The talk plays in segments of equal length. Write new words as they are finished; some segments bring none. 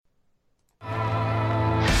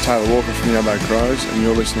Taylor Walker from the Adelaide Crows, and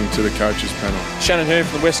you're listening to the Coaches Panel. Shannon Hurn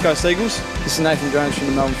from the West Coast Eagles. This is Nathan Jones from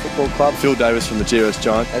the Melbourne Football Club. Phil Davis from the GWS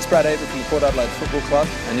Giants. It's Brad Avery from the Port Adelaide Football Club,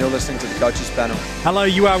 and you're listening to the Coaches Panel. Hello,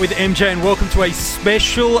 you are with MJ, and welcome to a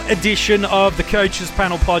special edition of the Coaches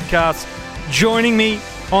Panel podcast. Joining me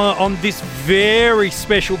on this very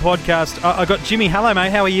special podcast, I got Jimmy. Hello,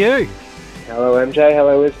 mate. How are you? Hello, MJ.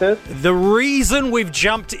 Hello, listeners. The reason we've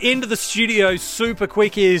jumped into the studio super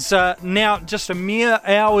quick is now just a mere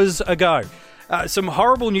hours ago. Some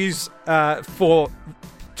horrible news for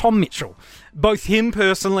Tom Mitchell. Both him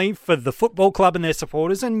personally, for the football club and their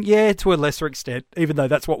supporters, and to a lesser extent, even though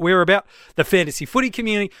that's what we're about, the fantasy footy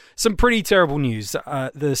community. Some pretty terrible news.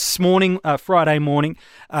 This morning, Friday morning,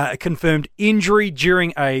 confirmed injury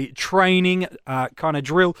during a training kind of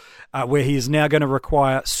drill where he is now going to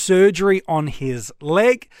require surgery on his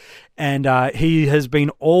leg, and he has been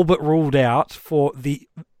all but ruled out for the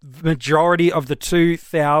majority of the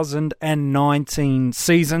 2019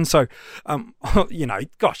 season. So,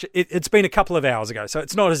 it's been a couple of hours ago. So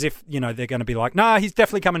it's not as if, they're going to be like, nah, he's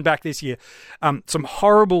definitely coming back this year. Some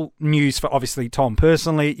horrible news for obviously Tom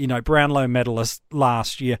personally, Brownlow medalist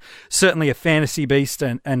last year, certainly a fantasy beast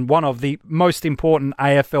and one of the most important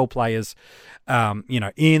AFL players,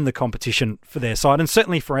 in the competition for their side, and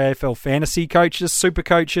certainly for AFL fantasy coaches, super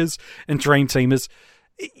coaches and dream teamers.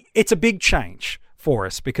 It's a big change for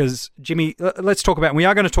us because, Jimmy, let's talk about, we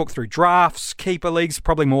are going to talk through drafts, keeper leagues,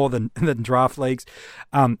 probably more than draft leagues,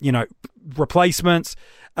 replacements.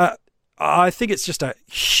 I think it's just a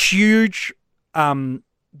huge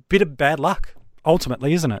bit of bad luck,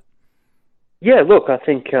 ultimately, isn't it? Yeah, look, I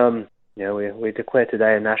think, we declare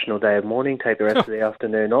today a National Day of Mourning, take the rest of the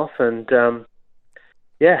afternoon off, and,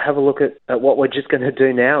 have a look at what we're just going to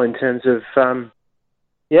do now in terms of,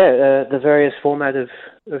 the various format of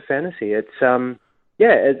fantasy. It's,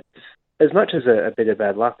 it's as much as a bit of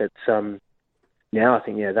bad luck. It's now I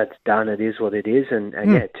think that's done. It is what it is, and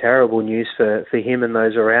terrible news for him and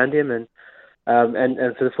those around him, and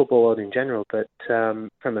for the football world in general. But from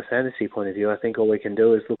a fantasy point of view, I think all we can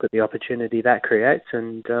do is look at the opportunity that creates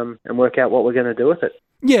and work out what we're going to do with it.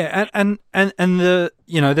 Yeah, and the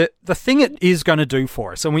the thing it is going to do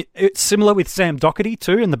for us, and it's similar with Sam Doherty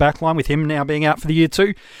too in the back line with him now being out for the year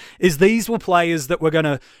too, is these were players that were going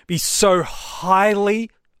to be so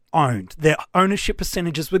highly owned. Their ownership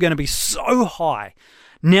percentages were going to be so high.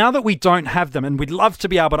 Now that we don't have them, and we'd love to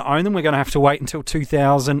be able to own them, we're going to have to wait until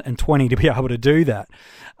 2020 to be able to do that.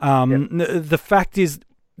 The fact is,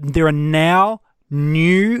 there are now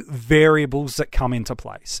new variables that come into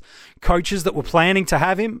place. Coaches that were planning to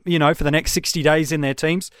have him, for the next 60 days in their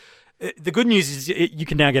teams, the good news is you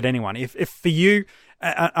can now get anyone. If for you,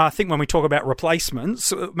 I think when we talk about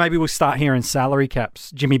replacements, maybe we'll start here in salary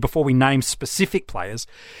caps, Jimmy, before we name specific players.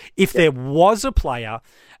 If there was a player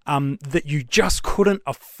that you just couldn't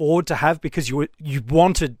afford to have because you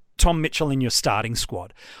wanted Tom Mitchell in your starting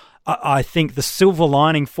squad, I think the silver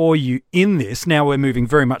lining for you in this, now we're moving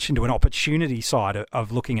very much into an opportunity side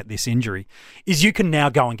of looking at this injury, is you can now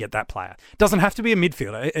go and get that player. It doesn't have to be a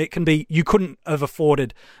midfielder. It can be, you couldn't have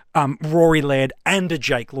afforded Rory Laird and a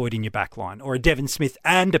Jake Lloyd in your back line, or a Devon Smith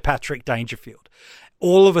and a Patrick Dangerfield.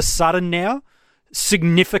 All of a sudden now,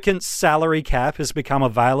 significant salary cap has become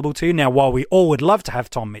available to you. Now, while we all would love to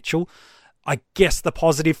have Tom Mitchell, I guess the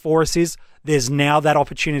positive for us is there's now that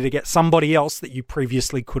opportunity to get somebody else that you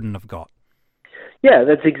previously couldn't have got. Yeah,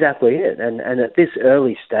 that's exactly it. And at this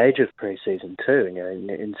early stage of pre-season too,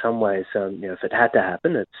 in some ways, if it had to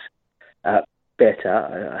happen, it's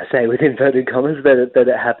better, I say with inverted commas, that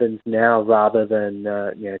it happens now rather than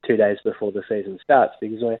 2 days before the season starts,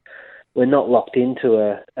 because we're not locked into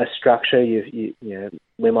a structure.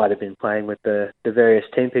 We might have been playing with the various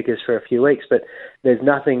team pickers for a few weeks, but there's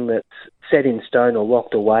nothing that's set in stone or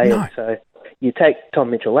locked away. No. And so you take Tom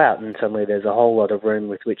Mitchell out and suddenly there's a whole lot of room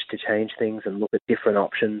with which to change things and look at different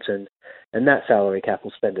options, and that salary cap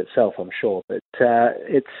will spend itself, I'm sure. But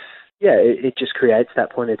it just creates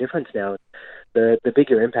that point of difference now. The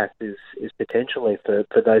bigger impact is potentially for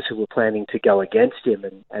those who were planning to go against him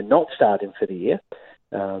and not start him for the year.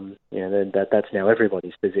 That's now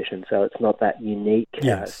everybody's position, so it's not that unique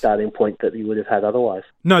starting point that you would have had otherwise.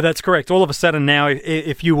 No, that's correct. All of a sudden now,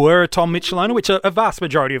 if you were a Tom Mitchell owner, which a vast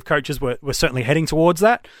majority of coaches were certainly heading towards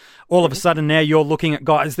that, all of a sudden now you're looking at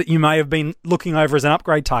guys that you may have been looking over as an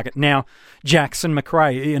upgrade target. Now, Jackson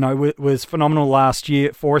Macrae, was phenomenal last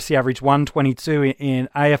year for us. He averaged 122 in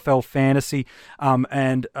AFL fantasy,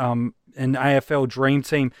 and an AFL Dream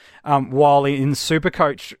Team, while in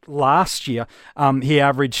Supercoach last year, he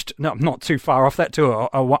averaged not too far off that to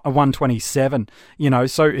a 127.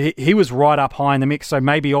 So he was right up high in the mix. So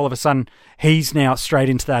maybe all of a sudden he's now straight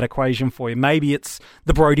into that equation for you. Maybe it's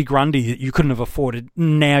the Brodie Grundy that you couldn't have afforded.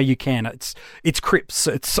 Now you can. It's Cripps,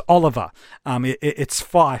 it's Oliver, it's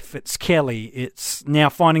Fife, it's Kelly. It's now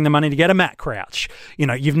finding the money to get a Matt Crouch.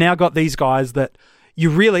 You've now got these guys that you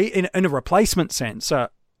really, in a replacement sense,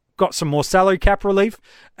 got some more salary cap relief,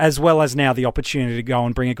 as well as now the opportunity to go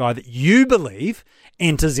and bring a guy that you believe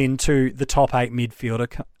enters into the top 8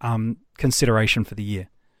 midfielder consideration for the year.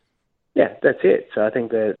 Yeah, that's it. So I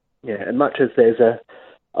think that, as much as there's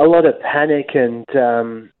a lot of panic and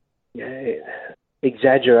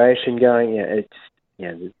exaggeration going,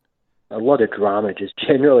 there's a lot of drama just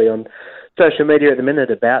generally on social media at the minute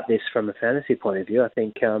about this from a fantasy point of view. I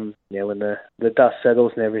think, when the dust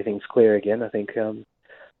settles and everything's clear again, I think,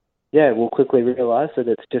 we'll quickly realise that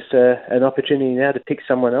it's just an opportunity now to pick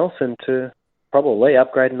someone else and to probably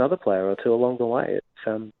upgrade another player or two along the way.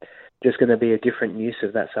 It's just going to be a different use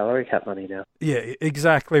of that salary cap money now. Yeah,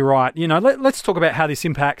 exactly right. Let's talk about how this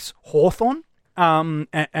impacts Hawthorn.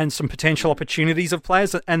 And some potential opportunities of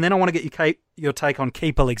players. And then I want to get your take on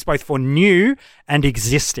keeper leagues, both for new and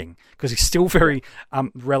existing, because he's still very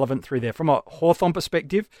relevant through there. From a Hawthorn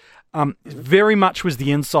perspective, very much was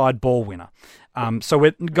the inside ball winner. So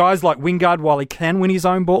with guys like Wingard, while he can win his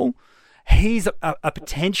own ball, he's a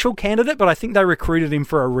potential candidate, but I think they recruited him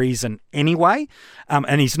for a reason anyway,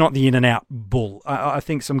 and he's not the in-and-out bull. I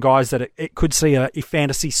think some guys that it could see a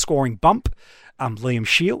fantasy scoring bump. Liam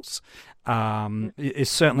Shields is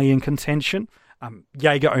certainly in contention.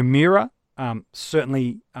 Jaeger O'Meara,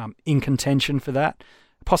 certainly in contention for that.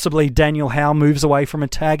 Possibly Daniel Howe moves away from a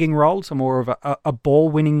tagging role to more of a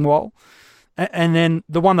ball-winning role. And then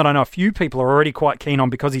the one that I know a few people are already quite keen on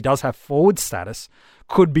because he does have forward status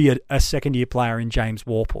could be a second-year player in James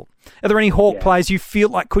Worpel. Are there any Hawk players you feel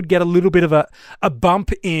like could get a little bit of a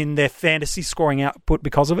bump in their fantasy scoring output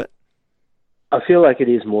because of it? I feel like it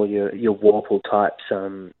is more your Worpel types,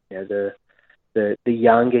 the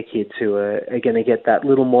younger kids who are going to get that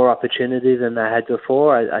little more opportunity than they had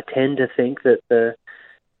before. I tend to think that the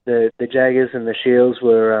Jaggers and the Shields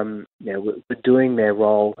were doing their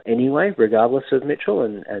role anyway, regardless of Mitchell,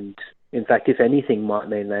 and in fact, if anything, might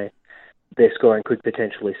mean their scoring could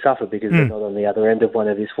potentially suffer because they're not on the other end of one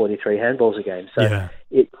of his 43 handballs a game. So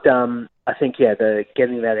I think the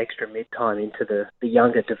getting that extra mid-time into the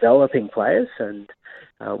younger developing players, and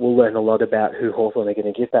we'll learn a lot about who Hawthorn are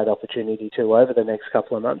going to give that opportunity to over the next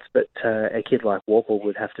couple of months. But a kid like Worpel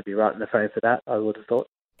would have to be right in the frame for that, I would have thought.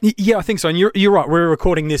 Yeah, I think so. And you're right. We're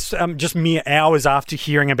recording this just mere hours after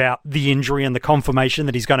hearing about the injury and the confirmation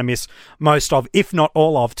that he's going to miss most of, if not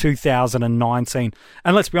all of, 2019.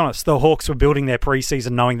 And let's be honest, the Hawks were building their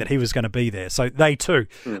preseason knowing that he was going to be there. So they too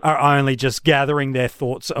are only just gathering their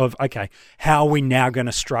thoughts of, okay, how are we now going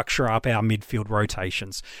to structure up our midfield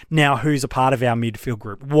rotations? Now, who's a part of our midfield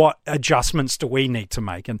group? What adjustments do we need to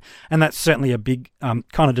make? And that's certainly a big kind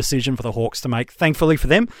of decision for the Hawks to make. Thankfully for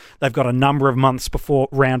them, they've got a number of months before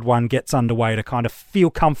round one gets underway to kind of feel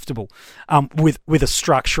comfortable with a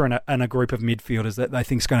structure and a group of midfielders that they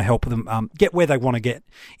think is going to help them get where they want to get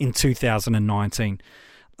in 2019.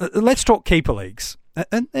 Let's talk keeper leagues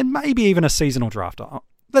and maybe even a seasonal draft.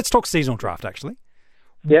 Let's talk seasonal draft, actually.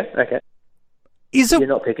 Yeah, okay. You're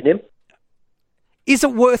not picking him? Is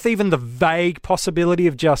it worth even the vague possibility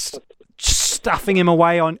of just stuffing him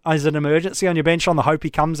away as an emergency on your bench on the hope he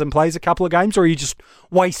comes and plays a couple of games, or are you just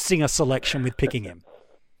wasting a selection with picking him?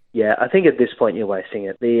 Yeah, I think at this point you're wasting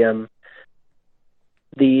it. The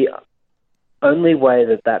only way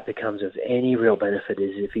that becomes of any real benefit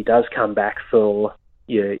is if he does come back for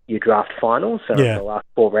your draft finals, so the last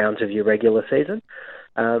 4 rounds of your regular season.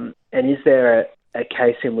 And is there a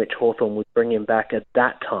case in which Hawthorn would bring him back at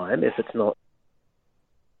that time if it's not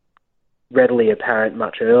readily apparent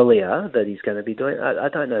much earlier that he's going to be doing? I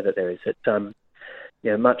don't know that there is. It's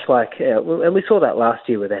much like, and we saw that last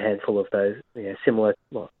year with a handful of those similar,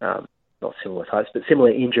 not similar types, but similar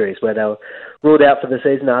injuries where they were ruled out for the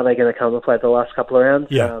season. Are they going to come and play the last couple of rounds?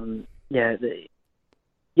 Yes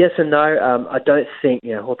and no. I don't think,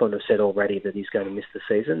 Hawthorn have said already that he's going to miss the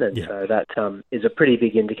season, and so that is a pretty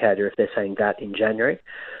big indicator if they're saying that in January.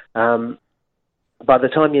 By the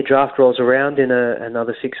time your draft rolls around in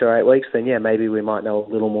another 6 or 8 weeks, then maybe we might know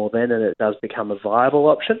a little more then, and it does become a viable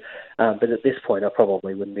option. But at this point, I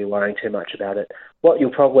probably wouldn't be worrying too much about it. What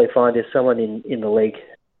you'll probably find is someone in the league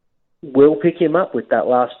will pick him up with that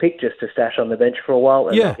last pick just to stash on the bench for a while,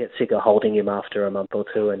 and Yeah. they'll get sick of holding him after a month or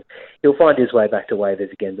two, and he'll find his way back to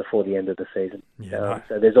waivers again before the end of the season.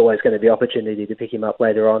 So there's always going to be opportunity to pick him up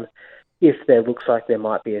later on if there looks like there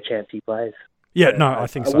might be a chance he plays. Yeah, no, I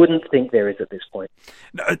think so. I wouldn't think there is at this point.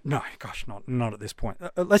 No, gosh, not at this point.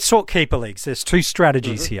 Let's talk keeper leagues. There's two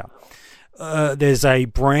strategies here. There's a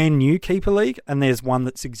brand new keeper league and there's one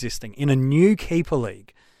that's existing. In a new keeper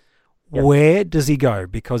league, where does he go?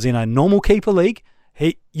 Because in a normal keeper league,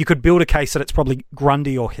 you could build a case that it's probably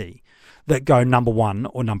Grundy or he that go number one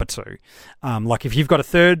or number two. Like if you've got a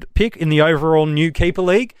third pick in the overall new keeper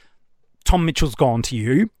league, Tom Mitchell's gone to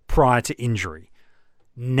you prior to injury.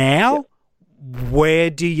 Now,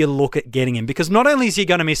 where do you look at getting him? Because not only is he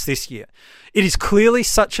going to miss this year, it is clearly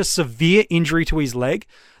such a severe injury to his leg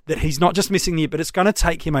that he's not just missing the year, but it's going to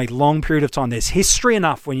take him a long period of time. There's history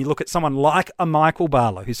enough when you look at someone like a Michael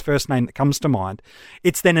Barlow, whose first name that comes to mind.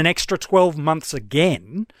 It's then an extra 12 months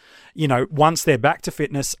again, once they're back to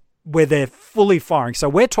fitness, where they're fully firing. So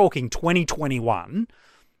we're talking 2021,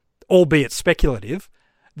 albeit speculative,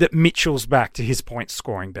 that Mitchell's back to his point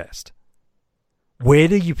scoring best. Where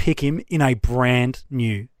do you pick him in a brand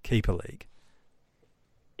new keeper league?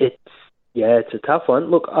 It's a tough one.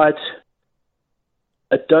 Look, I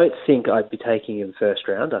don't think I'd be taking him first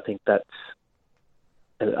round. I think that's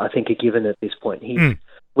a given at this point.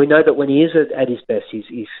 We know that when he is at his best,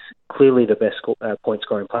 he's clearly the best point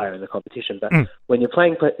scoring player in the competition. But when you're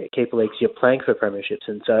playing keeper leagues, you're playing for premierships,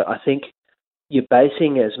 and so I think you're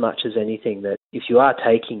basing as much as anything that if you are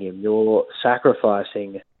taking him, you're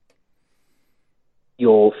sacrificing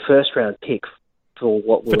your first round pick for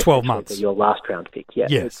what will for 12 months be your last round pick. Yeah,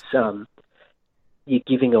 yes. It's you're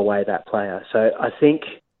giving away that player. So I think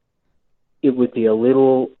it would be a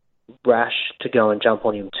little rash to go and jump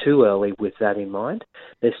on him too early with that in mind.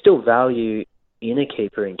 There's still value in a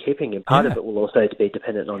keeper in keeping him. Part of it will also be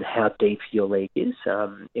dependent on how deep your league is.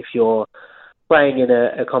 If you're playing in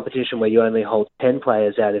a competition where you only hold 10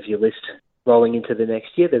 players out of your list rolling into the next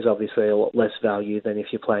year, there's obviously a lot less value than if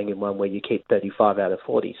you're playing in one where you keep 35 out of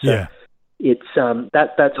 40. So it's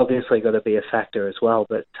that's obviously got to be a factor as well.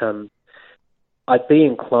 But I'd be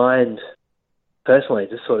inclined personally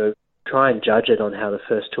to sort of try and judge it on how the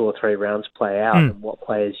first 2 or 3 rounds play out and what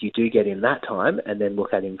players you do get in that time, and then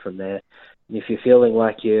look at him from there. And if you're feeling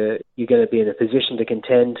like you're going to be in a position to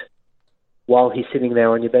contend while he's sitting there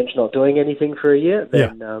on your bench not doing anything for a year,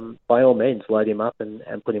 then by all means load him up and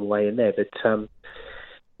put him way in there. But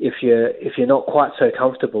if you're not quite so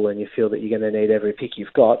comfortable and you feel that you're going to need every pick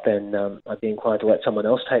you've got, then I'd be inclined to let someone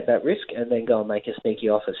else take that risk and then go and make a sneaky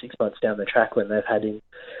offer 6 months down the track when they've had him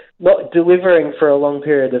not delivering for a long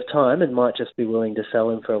period of time and might just be willing to sell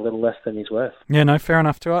him for a little less than he's worth. Yeah, no, fair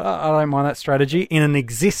enough too. I don't mind that strategy. In an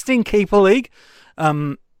existing keeper league,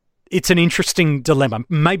 it's an interesting dilemma,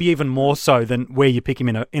 maybe even more so than where you pick him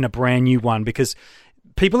in a brand new one, because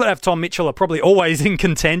people that have Tom Mitchell are probably always in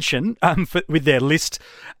contention with their list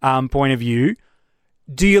point of view.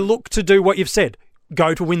 Do you look to do what you've said?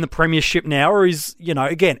 Go to win the premiership now? Or is,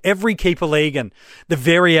 again, every keeper league and the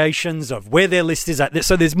variations of where their list is at.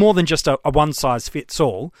 So there's more than just a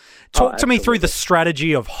one-size-fits-all. Talk to me through the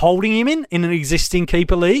strategy of holding him in an existing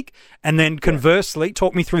keeper league, and then conversely,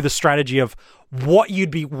 talk me through the strategy of what you'd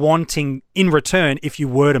be wanting in return if you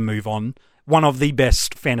were to move on one of the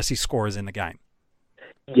best fantasy scorers in the game.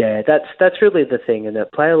 Yeah, that's really the thing. And a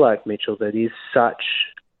player like Mitchell, that is such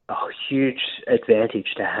a huge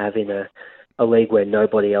advantage to have in a league where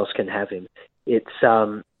nobody else can have him. It's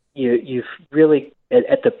you've really,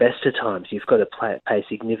 at the best of times, you've got to pay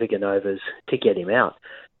significant overs to get him out.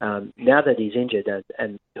 Now that he's injured,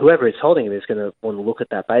 and whoever is holding him is going to want to look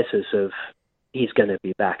at that basis of he's going to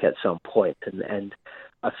be back at some point. And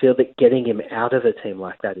I feel that getting him out of a team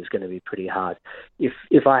like that is going to be pretty hard.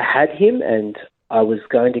 If I had him and I was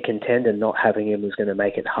going to contend and not having him was going to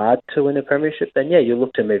make it hard to win a premiership, then you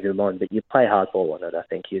look to move him on, but you play hardball on it. I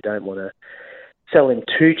think you don't want to sell him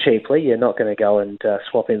too cheaply. You're not going to go and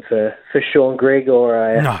swap him for Sean Grigg or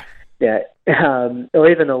or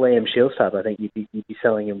even a Liam Shields type. I think you'd be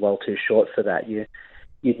selling him well too short for that.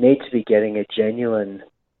 You'd need to be getting a genuine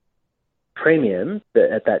premium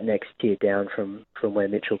at that next tier down from where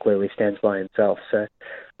Mitchell clearly stands by himself. So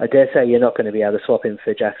I dare say you're not going to be able to swap him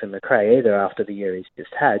for Jackson Macrae either after the year he's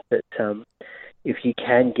just had. But if you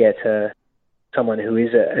can get someone who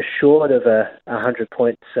is assured of 100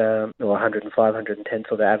 points or 105, 110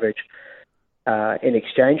 sort of average in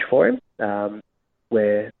exchange for him,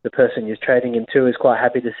 where the person you're trading him to is quite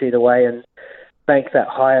happy to see it away and bank that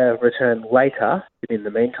higher return later, but in the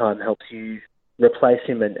meantime helps you replace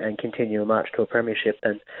him and continue a march to a premiership,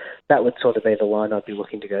 then that would sort of be the line I'd be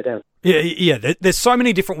looking to go down. Yeah. There's so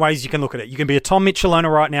many different ways you can look at it. You can be a Tom Mitchell owner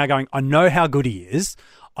right now going, I know how good he is.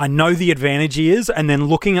 I know the advantage he is. And then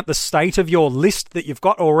looking at the state of your list that you've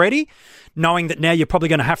got already, knowing that now you're probably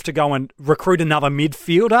going to have to go and recruit another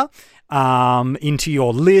midfielder into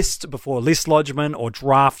your list before list lodgement, or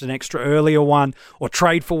draft an extra earlier one, or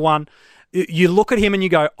trade for one. You look at him and you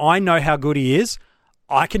go, I know how good he is.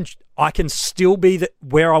 I can still be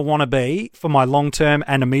where I want to be for my long-term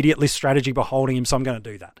and immediate list strategy by holding him, so I'm going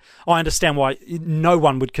to do that. I understand why no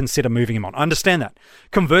one would consider moving him on. I understand that.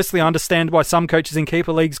 Conversely, I understand why some coaches in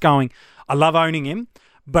keeper leagues going, I love owning him,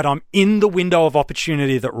 but I'm in the window of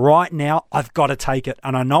opportunity that right now I've got to take it.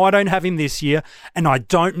 And I know I don't have him this year, and I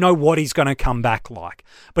don't know what he's going to come back like.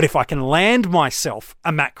 But if I can land myself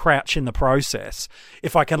a Matt Crouch in the process,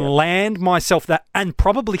 if I can land myself that, and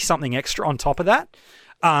probably something extra on top of that,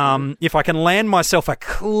 if I can land myself a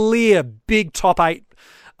clear big top 8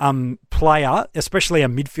 player, especially a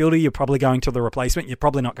midfielder, you're probably going to the replacement. You're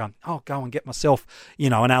probably not going, go and get myself,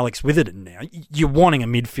 an Alex Witherden now. You're wanting a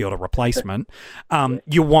midfielder replacement.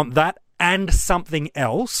 You want that and something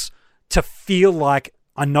else to feel like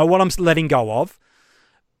I know what I'm letting go of.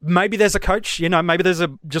 Maybe there's a coach, maybe there's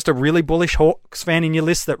just a really bullish Hawks fan in your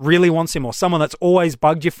list that really wants him, or someone that's always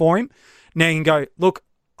bugged you for him. Now you can go, look,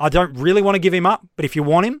 I don't really want to give him up, but if you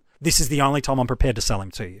want him, this is the only time I'm prepared to sell him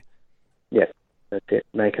to you. Yeah, that's it.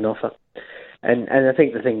 Make an offer. And I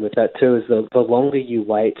think the thing with that too is the longer you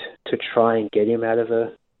wait to try and get him out of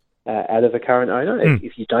a current owner,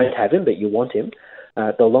 if you don't have him but you want him,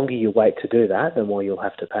 the longer you wait to do that, the more you'll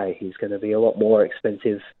have to pay. He's going to be a lot more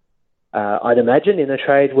expensive, I'd imagine, in a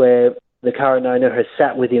trade where the current owner has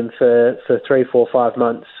sat with him for 3, 4, 5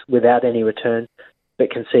 months without any return, but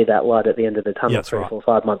can see that light at the end of the tunnel 3, 4,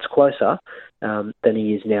 5 months closer than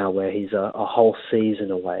he is now, where he's a whole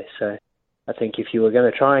season away. So I think if you were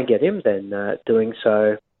going to try and get him, then doing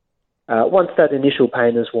so once that initial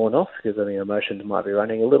pain has worn off, because I think emotions might be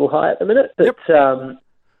running a little high at the minute, but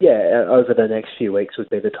over the next few weeks would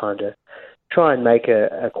be the time to try and make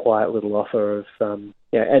a quiet little offer of,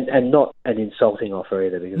 and not an insulting offer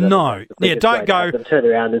either. Because don't go turn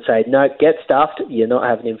around and say, no, get stuffed. You're not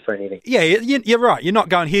having him for anything. Yeah, you're right. You're not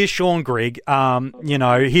going, here's Sean Grigg,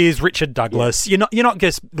 here's Richard Douglas. Yeah. You're not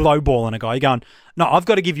just lowballing a guy. You're going, no, I've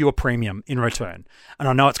got to give you a premium in return. And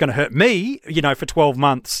I know it's going to hurt me, for 12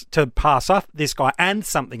 months to pass up this guy and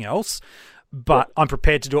something else, but I'm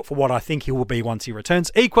prepared to do it for what I think he will be once he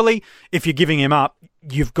returns. Equally, if you're giving him up,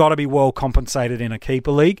 you've got to be well compensated in a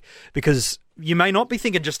keeper league, because you may not be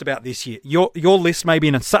thinking just about this year. Your list may be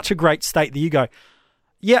in such a great state that you go,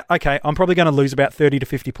 yeah, okay, I'm probably going to lose about 30 to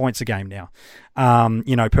 50 points a game now,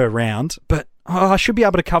 per round, but I should be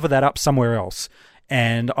able to cover that up somewhere else.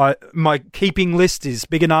 And my keeping list is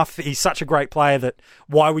big enough. He's such a great player that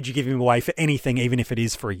why would you give him away for anything, even if it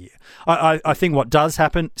is for a year? I think what does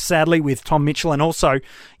happen, sadly, with Tom Mitchell and also,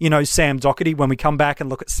 Sam Docherty, when we come back and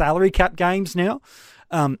look at salary cap games now,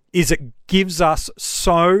 is it gives us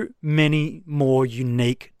so many more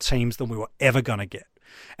unique teams than we were ever going to get.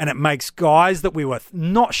 And it makes guys that we were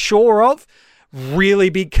not sure of really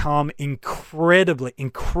become incredibly,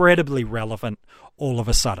 incredibly relevant all of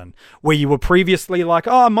a sudden. Where you were previously like,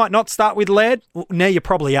 I might not start with Laird. Well, now you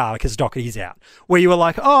probably are, because Docherty's out. Where you were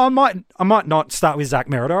like, I might not start with Zach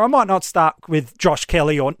Merida, or I might not start with Josh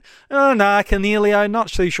Kelly, or Cornelio, not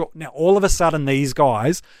too sure. Now all of a sudden these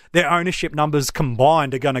guys, their ownership numbers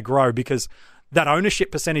combined are going to grow, because that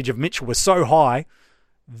ownership percentage of Mitchell was so high,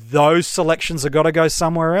 those selections have got to go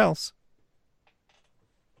somewhere else.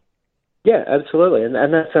 Yeah, absolutely. And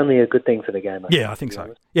that's only a good thing for the game. I think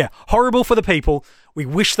so. Yeah, horrible for the people. We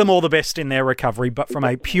wish them all the best in their recovery, but from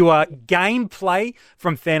a pure gameplay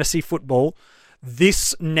from fantasy football,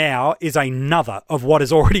 this now is another of what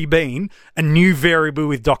has already been a new variable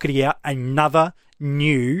with Docherty out, another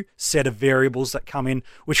new set of variables that come in,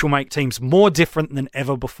 which will make teams more different than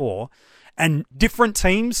ever before. And different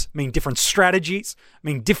teams mean different strategies,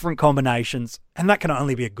 mean different combinations, and that can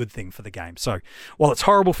only be a good thing for the game. So while it's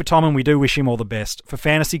horrible for Tom, and we do wish him all the best, for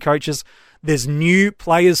fantasy coaches, there's new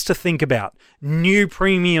players to think about, new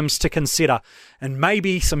premiums to consider, and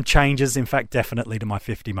maybe some changes, in fact, definitely to my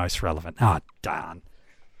 50 most relevant. Darn.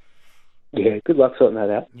 Yeah, good luck sorting that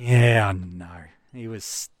out. Yeah, I know. He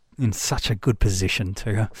was in such a good position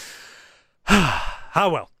too.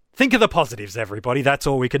 Well. Think of the positives, everybody. That's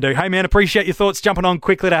all we can do. Hey, man, appreciate your thoughts. Jumping on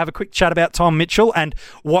quickly to have a quick chat about Tom Mitchell and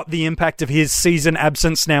what the impact of his season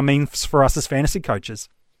absence now means for us as fantasy coaches.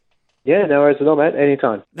 Yeah, no worries at all, mate.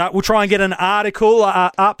 Anytime. We'll try and get an article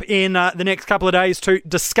up in the next couple of days too,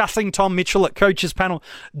 discussing Tom Mitchell at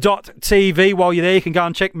coachespanel.tv. While you're there, you can go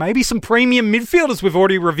and check maybe some premium midfielders we've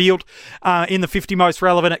already revealed in the 50 most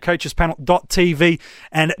relevant at coachespanel.tv.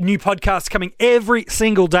 And new podcasts coming every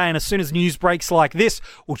single day. And as soon as news breaks like this,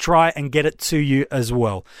 we'll try and get it to you as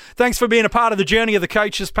well. Thanks for being a part of the journey of the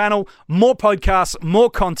Coaches Panel. More podcasts, more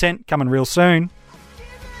content coming real soon.